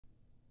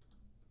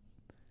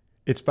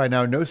It's by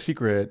now no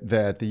secret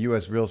that the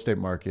U.S. real estate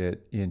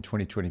market in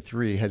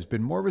 2023 has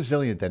been more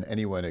resilient than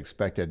anyone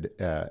expected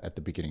at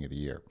the beginning of the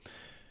year.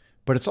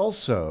 But it's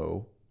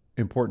also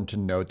important to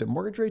note that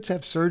mortgage rates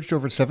have surged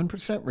over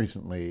 7%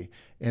 recently,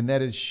 and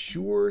that is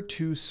sure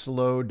to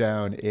slow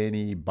down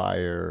any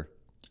buyer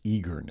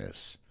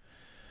eagerness.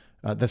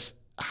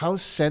 How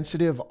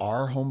sensitive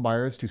are home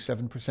buyers to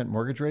 7%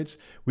 mortgage rates?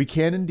 We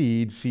can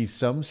indeed see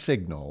some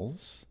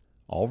signals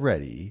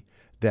already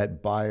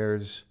that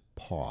buyers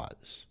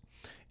pause.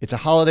 It's a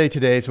holiday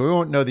today, so we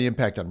won't know the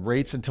impact on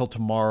rates until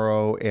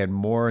tomorrow and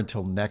more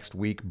until next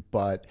week,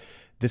 but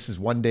this is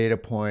one data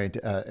point,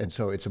 and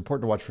so it's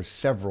important to watch for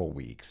several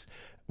weeks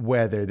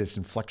whether this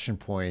inflection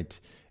point,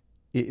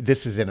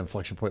 this is an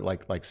inflection point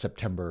like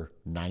September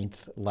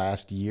 9th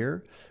last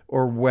year,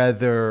 or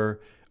whether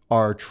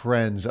our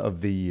trends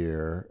of the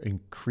year,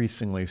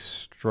 increasingly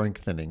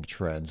strengthening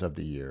trends of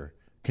the year,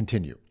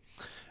 continue.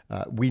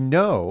 We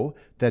know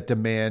that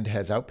demand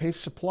has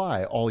outpaced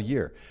supply all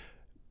year.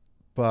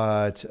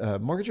 But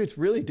mortgage rates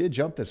really did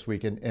jump this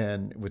week,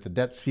 and with the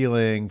debt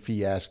ceiling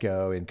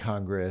fiasco in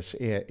Congress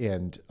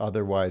and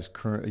otherwise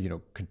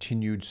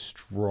continued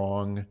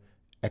strong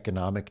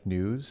economic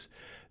news,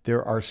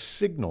 there are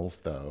signals,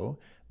 though,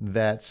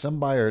 that some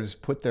buyers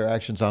put their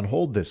actions on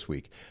hold this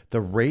week. The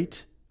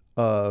rate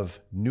of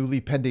newly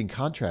pending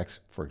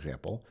contracts, for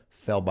example,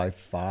 fell by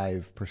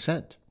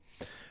 5%.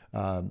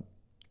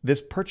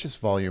 This purchase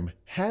volume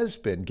has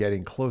been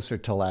getting closer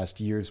to last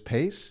year's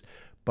pace,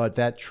 but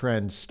that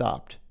trend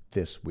stopped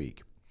this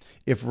week.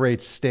 If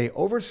rates stay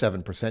over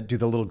 7%, do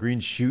the little green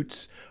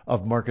shoots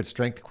of market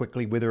strength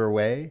quickly wither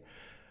away?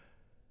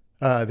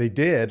 They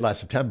did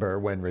last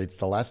September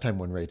the last time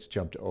when rates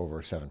jumped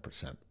over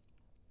 7%.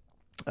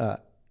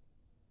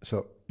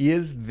 So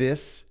is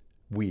this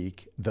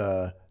week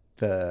the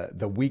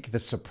week the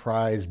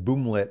surprise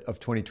boomlet of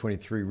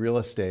 2023 real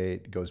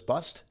estate goes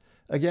bust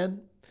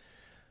again?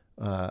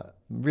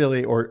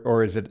 Really,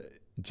 or is it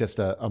just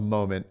a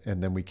moment,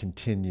 and then we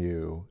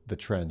continue the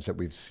trends that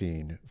we've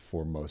seen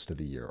for most of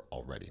the year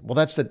already? Well,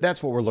 that's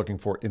what we're looking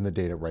for in the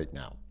data right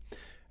now.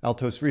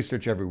 Altos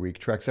Research every week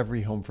tracks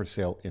every home for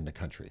sale in the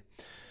country.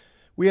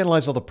 We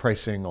analyze all the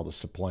pricing, all the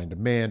supply and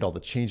demand, all the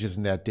changes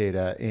in that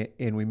data,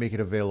 and we make it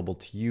available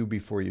to you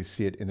before you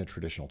see it in the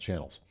traditional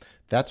channels.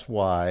 That's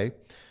why,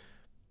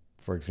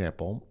 for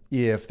example,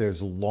 if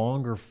there's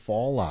longer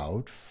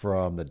fallout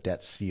from the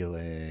debt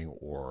ceiling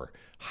or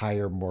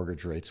higher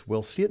mortgage rates,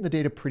 we'll see it in the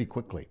data pretty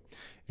quickly.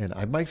 And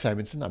I'm Mike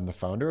Simonsen. I'm the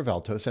founder of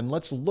Altos, and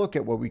let's look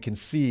at what we can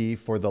see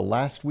for the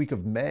last week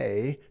of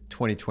May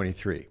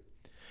 2023.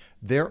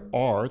 There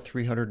are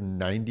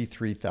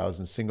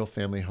 393,000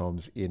 single-family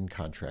homes in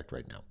contract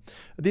right now.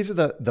 These are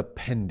the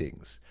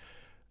pendings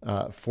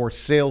for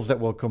sales that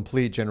will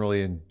complete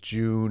generally in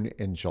June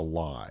and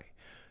July.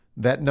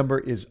 That number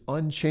is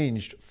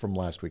unchanged from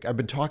last week. I've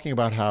been talking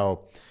about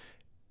how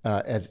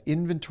as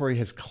inventory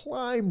has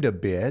climbed a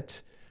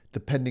bit, the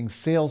pending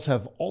sales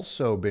have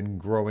also been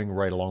growing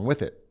right along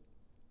with it.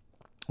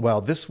 Well,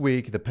 this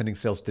week, the pending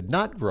sales did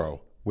not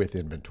grow with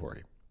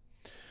inventory.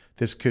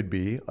 This could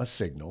be a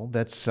signal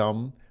that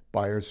some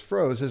buyers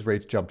froze as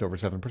rates jumped over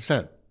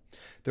 7%.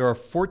 There are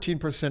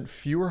 14%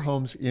 fewer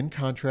homes in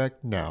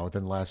contract now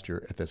than last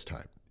year at this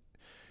time.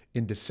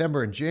 In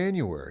December and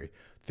January,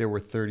 there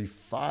were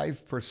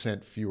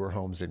 35% fewer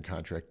homes in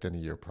contract than a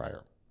year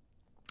prior.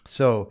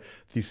 So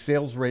the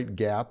sales rate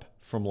gap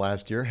from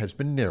last year has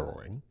been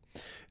narrowing.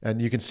 And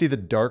you can see the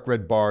dark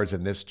red bars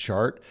in this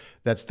chart.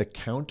 That's the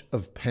count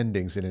of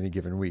pendings in any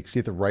given week. See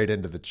at the right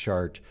end of the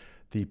chart,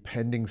 the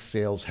pending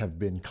sales have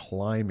been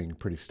climbing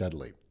pretty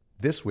steadily.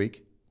 This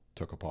week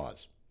took a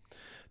pause.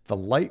 The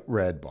light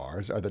red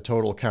bars are the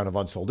total count of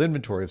unsold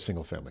inventory of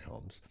single-family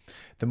homes.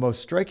 The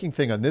most striking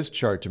thing on this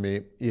chart to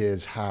me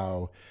is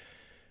how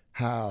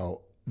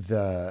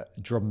the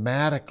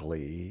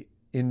dramatically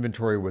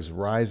inventory was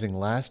rising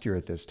last year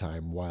at this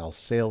time while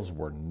sales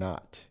were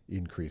not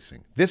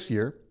increasing. This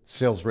year,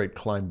 sales rate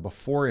climbed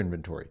before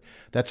inventory.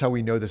 That's how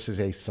we know this is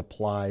a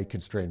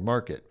supply-constrained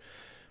market.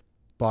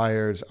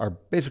 Buyers are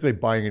basically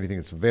buying anything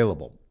that's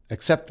available,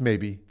 except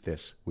maybe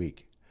this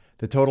week.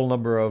 The total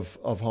number of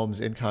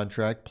homes in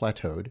contract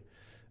plateaued,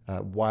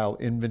 while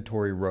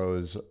inventory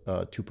rose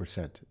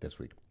 2% this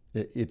week.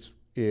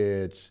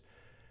 It's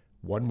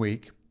 1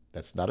 week.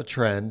 That's not a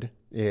trend.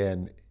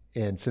 And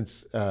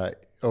since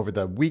over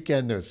the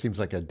weekend there seems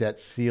like a debt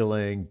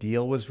ceiling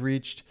deal was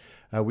reached,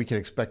 we can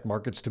expect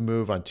markets to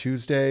move on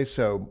Tuesday.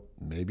 So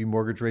maybe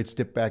mortgage rates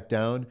dip back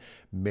down.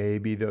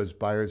 Maybe those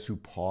buyers who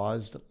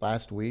paused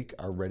last week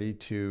are ready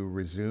to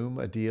resume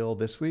a deal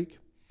this week.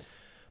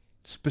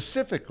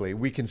 Specifically,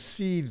 we can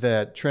see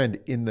that trend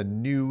in the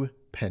new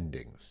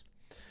pendings.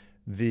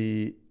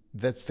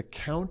 That's the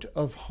count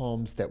of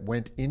homes that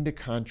went into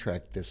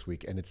contract this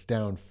week, and it's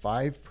down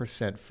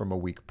 5% from a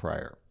week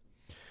prior.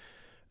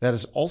 That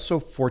is also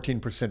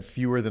 14%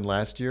 fewer than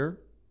last year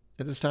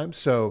at this time.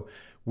 So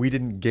we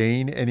didn't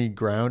gain any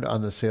ground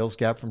on the sales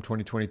gap from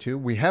 2022.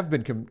 We have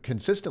been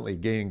consistently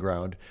gaining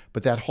ground,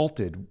 but that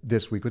halted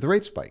this week with a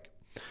rate spike.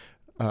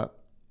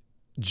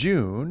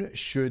 June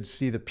should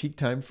see the peak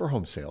time for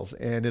home sales,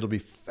 and it'll be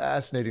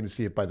fascinating to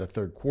see if by the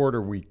third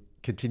quarter we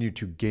continue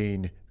to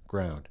gain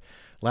ground.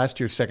 Last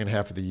year's second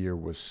half of the year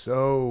was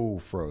so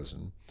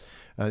frozen.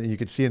 You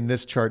can see in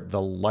this chart,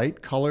 the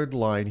light colored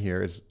line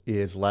here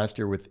is last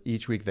year with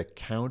each week the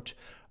count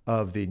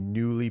of the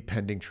newly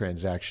pending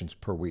transactions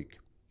per week.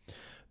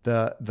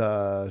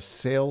 The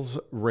sales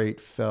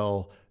rate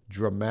fell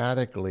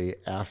dramatically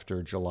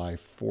after July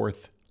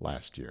 4th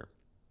last year.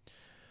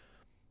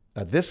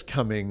 This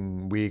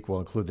coming week will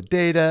include the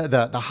data,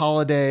 the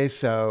holiday,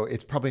 so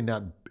it probably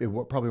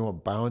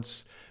won't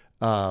bounce.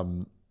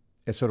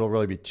 And so it'll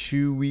really be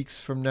 2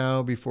 weeks from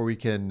now before we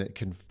can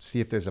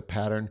see if there's a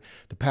pattern.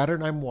 The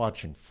pattern I'm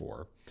watching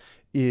for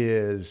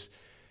is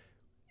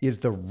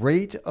the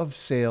rate of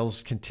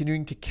sales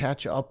continuing to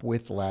catch up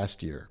with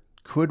last year.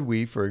 Could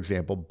we, for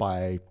example,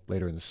 by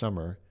later in the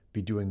summer,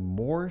 be doing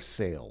more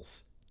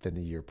sales than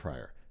the year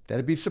prior?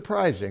 That'd be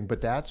surprising,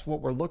 but that's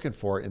what we're looking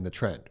for in the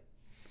trend.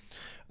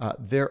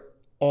 There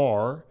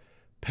are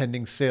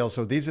pending sales.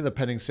 So these are the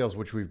pending sales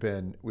which we've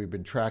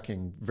been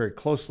tracking very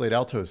closely at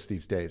Altos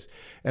these days.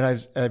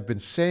 And I've been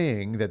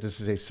saying that this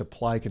is a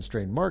supply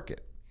constrained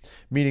market,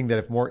 meaning that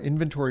if more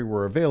inventory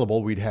were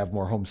available, we'd have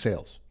more home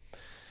sales.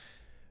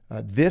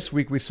 This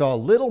week we saw a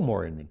little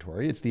more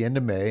inventory. It's the end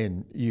of May,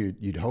 and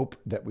you'd hope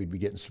that we'd be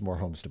getting some more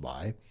homes to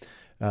buy.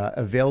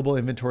 Available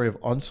inventory of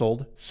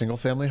unsold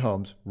single-family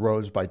homes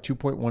rose by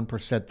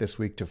 2.1% this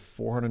week to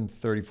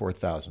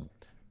 434,000.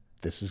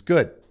 This is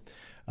good.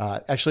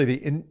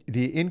 Actually,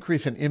 the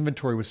increase in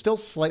inventory was still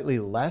slightly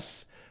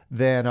less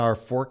than our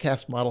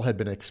forecast model had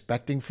been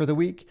expecting for the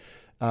week,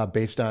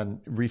 based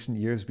on recent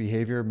years'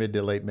 behavior mid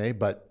to late May,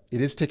 but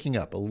it is ticking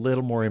up, a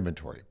little more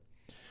inventory.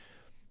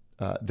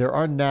 There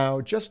are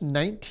now just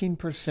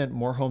 19%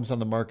 more homes on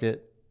the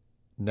market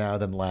now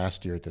than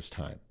last year at this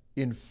time.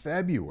 In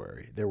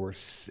February, there were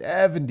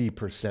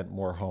 70%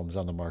 more homes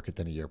on the market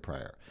than a year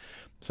prior.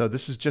 So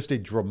this is just a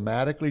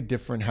dramatically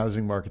different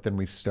housing market than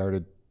we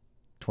started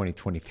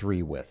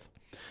 2023 with.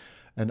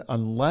 And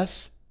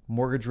unless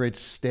mortgage rates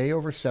stay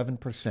over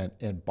 7%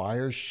 and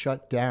buyers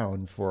shut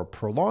down for a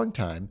prolonged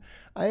time,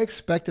 I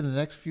expect in the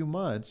next few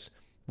months,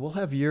 we'll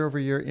have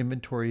year-over-year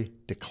inventory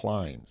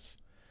declines.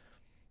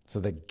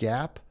 So the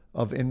gap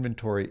of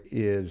inventory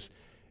is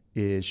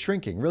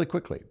shrinking really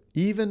quickly,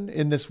 even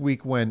in this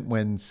week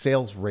when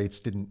sales rates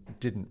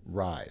didn't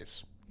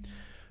rise.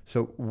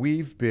 So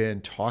we've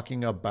been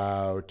talking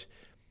about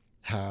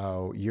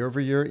how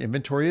year-over-year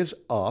inventory is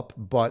up,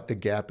 but the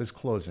gap is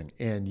closing.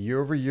 And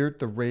year-over-year,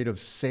 the rate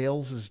of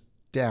sales is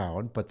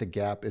down, but the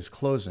gap is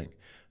closing.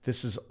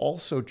 This is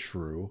also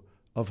true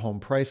of home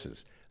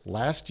prices.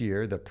 Last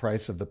year, the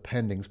price of the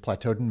pendings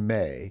plateaued in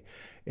May,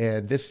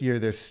 and this year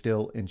they're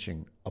still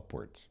inching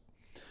upwards.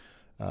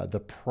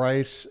 The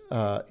price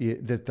of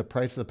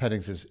the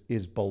pendings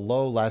is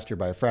below last year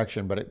by a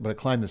fraction, but it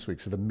climbed this week.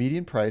 So the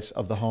median price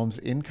of the homes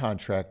in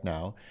contract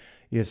now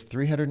is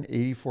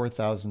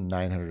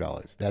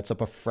 $384,900. That's up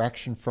a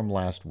fraction from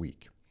last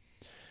week.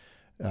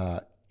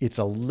 It's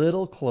a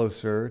little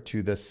closer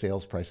to the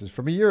sales prices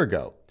from a year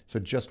ago. So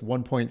just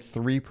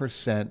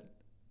 1.3%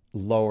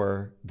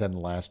 lower than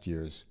last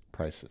year's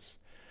prices.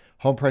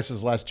 Home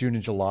prices last June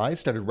and July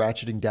started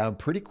ratcheting down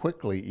pretty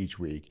quickly each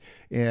week.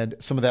 And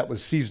some of that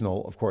was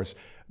seasonal, of course,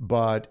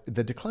 but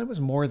the decline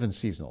was more than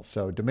seasonal.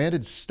 So demand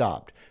had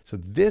stopped. So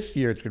this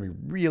year, it's going to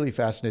be really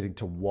fascinating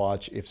to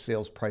watch if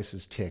sales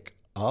prices tick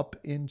up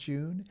in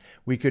June.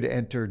 We could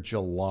enter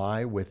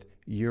July with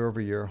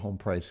year-over-year home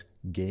price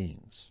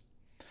gains.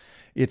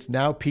 It's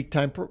now peak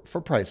time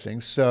for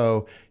pricing,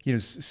 so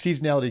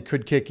seasonality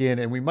could kick in,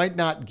 and we might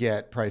not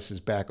get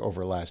prices back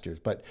over last year's.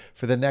 But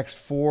for the next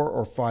 4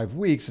 or 5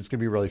 weeks, it's going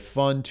to be really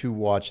fun to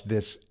watch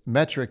this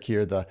metric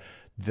here, the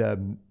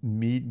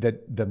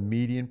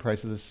median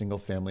price of the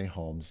single-family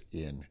homes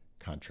in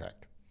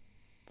contract.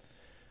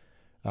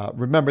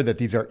 Remember that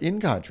these are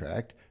in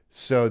contract,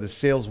 so the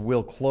sales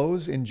will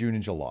close in June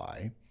and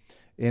July,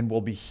 and we'll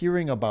be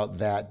hearing about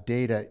that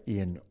data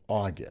in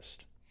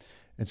August.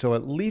 And so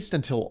at least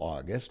until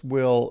August,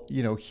 we'll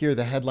hear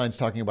the headlines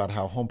talking about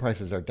how home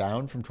prices are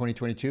down from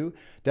 2022.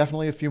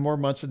 Definitely a few more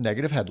months of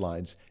negative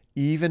headlines,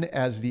 even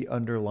as the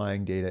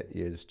underlying data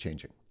is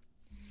changing.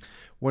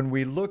 When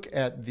we look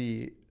at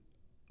the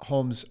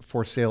homes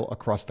for sale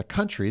across the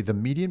country, the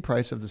median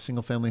price of the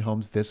single-family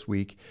homes this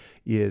week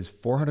is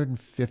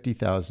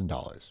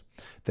 $450,000.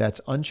 That's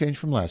unchanged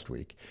from last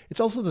week. It's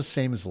also the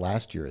same as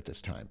last year at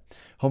this time.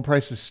 Home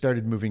prices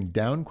started moving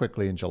down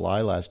quickly in July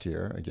last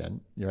year,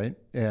 again, right?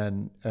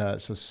 And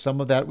so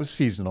some of that was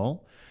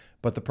seasonal,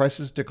 but the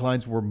prices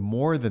declines were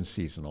more than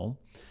seasonal.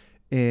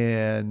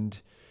 And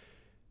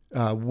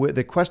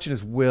the question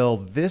is, will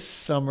this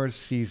summer's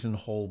season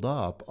hold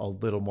up a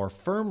little more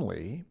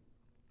firmly?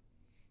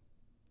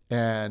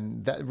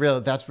 And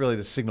that's really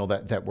the signal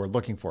that we're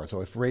looking for.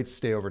 So if rates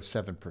stay over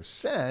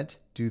 7%,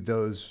 do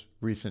those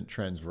recent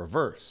trends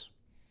reverse?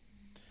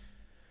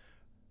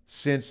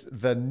 Since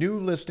the new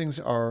listings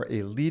are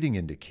a leading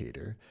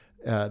indicator,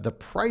 the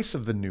price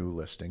of the new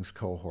listings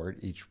cohort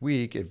each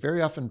week, it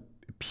very often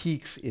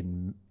peaks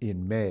in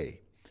May,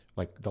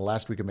 like the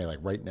last week of May, like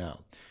right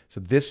now. So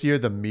this year,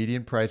 the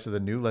median price of the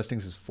new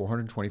listings is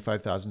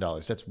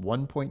 $425,000. That's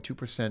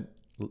 1.2%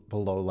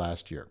 below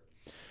last year.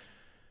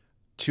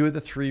 Two of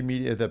the three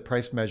the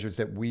price measures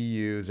that we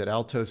use at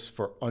Altos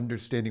for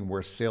understanding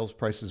where sales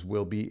prices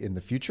will be in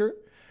the future,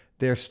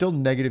 they're still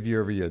negative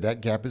year over year.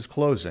 That gap is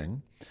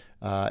closing.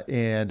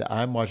 And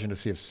I'm watching to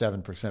see if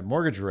 7%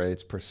 mortgage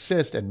rates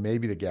persist and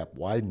maybe the gap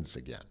widens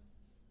again.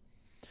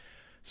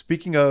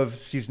 Speaking of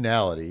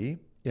seasonality,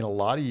 in a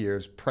lot of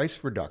years,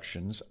 price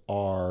reductions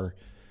are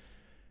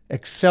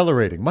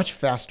accelerating much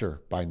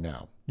faster by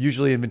now.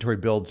 Usually inventory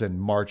builds in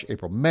March,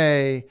 April,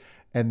 May,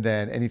 and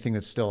then anything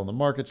that's still in the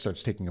market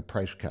starts taking a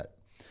price cut.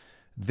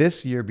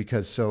 This year,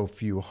 because so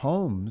few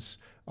homes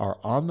are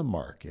on the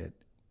market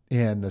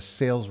and the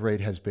sales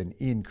rate has been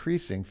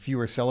increasing,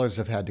 fewer sellers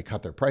have had to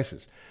cut their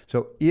prices.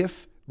 So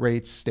if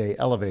rates stay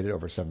elevated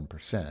over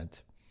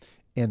 7%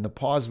 and the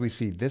pause we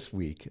see this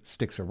week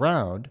sticks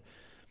around,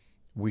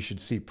 we should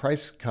see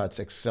price cuts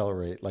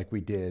accelerate like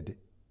we did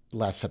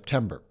last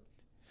September.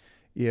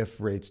 If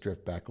rates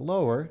drift back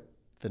lower,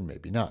 then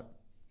maybe not.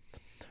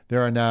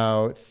 There are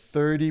now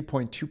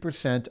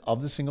 30.2%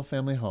 of the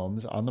single-family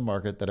homes on the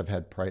market that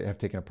have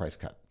taken a price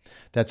cut.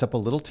 That's up a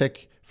little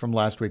tick from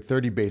last week,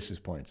 30 basis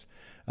points.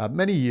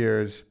 Many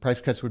years, price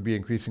cuts would be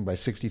increasing by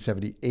 60,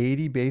 70,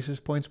 80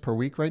 basis points per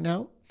week right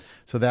now.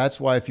 So that's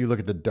why if you look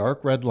at the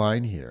dark red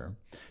line here,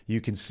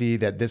 you can see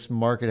that this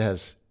market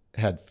has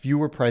had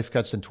fewer price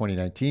cuts than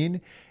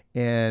 2019.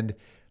 And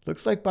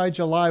looks like by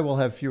July, we'll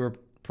have fewer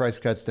price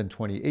cuts than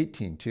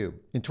 2018 too.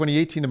 In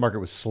 2018, the market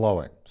was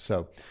slowing.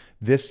 So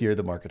this year,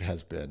 the market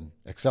has been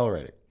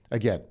accelerating.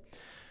 Again,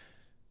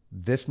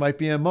 this might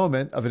be a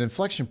moment of an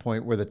inflection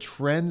point where the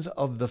trends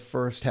of the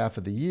first half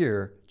of the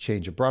year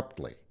change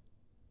abruptly.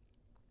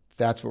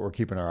 That's what we're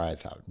keeping our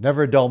eyes out.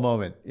 Never a dull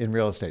moment in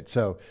real estate.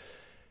 So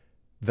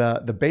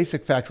the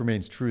basic fact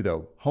remains true,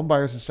 though. Home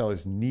buyers and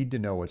sellers need to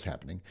know what's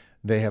happening.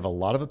 They have a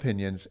lot of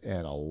opinions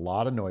and a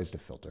lot of noise to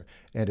filter.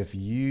 And if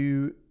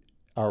you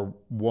are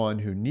one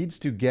who needs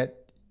to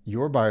get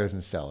your buyers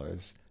and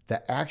sellers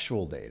the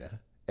actual data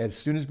as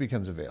soon as it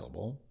becomes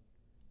available,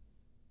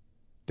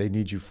 they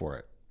need you for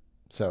it.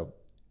 So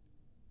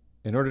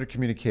in order to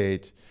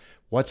communicate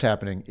what's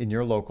happening in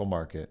your local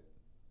market,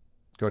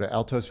 go to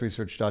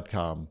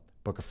altosresearch.com,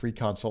 book a free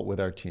consult with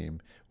our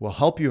team. We'll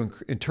help you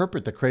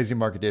interpret the crazy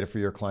market data for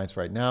your clients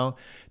right now.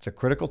 It's a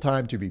critical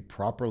time to be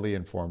properly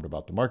informed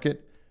about the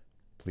market.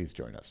 Please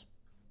join us.